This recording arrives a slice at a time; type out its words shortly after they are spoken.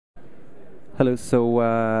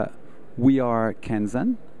Hello, we are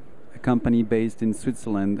Kenzan, a company based in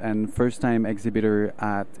Switzerland and first-time exhibitor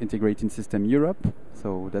at Integrating System Europe.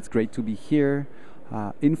 So that's great to be here.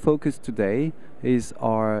 In focus today is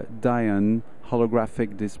our Dione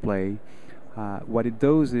holographic display. What it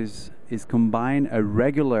does is combine a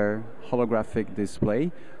regular holographic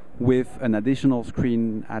display with an additional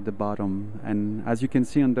screen at the bottom, and as you can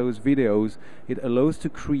see on those videos, it allows to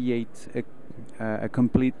create a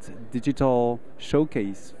complete digital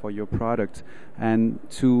showcase for your product and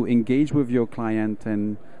to engage with your client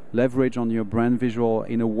and leverage on your brand visual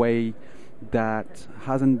in a way that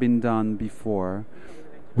hasn't been done before.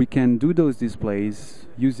 We can do those displays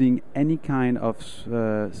using any kind of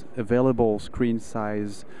available screen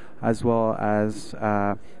size as well as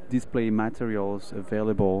display materials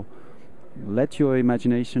available. Let your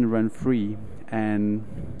imagination run free and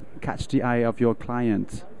catch the eye of your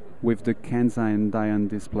client with the Kenzan Dione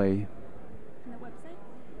display. And the website?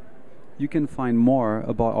 You can find more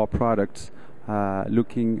about our products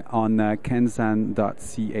looking on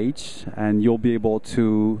kenzan.ch, and you'll be able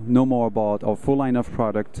to know more about our full line of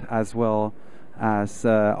product as well as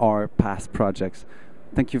our past projects.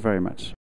 Thank you very much.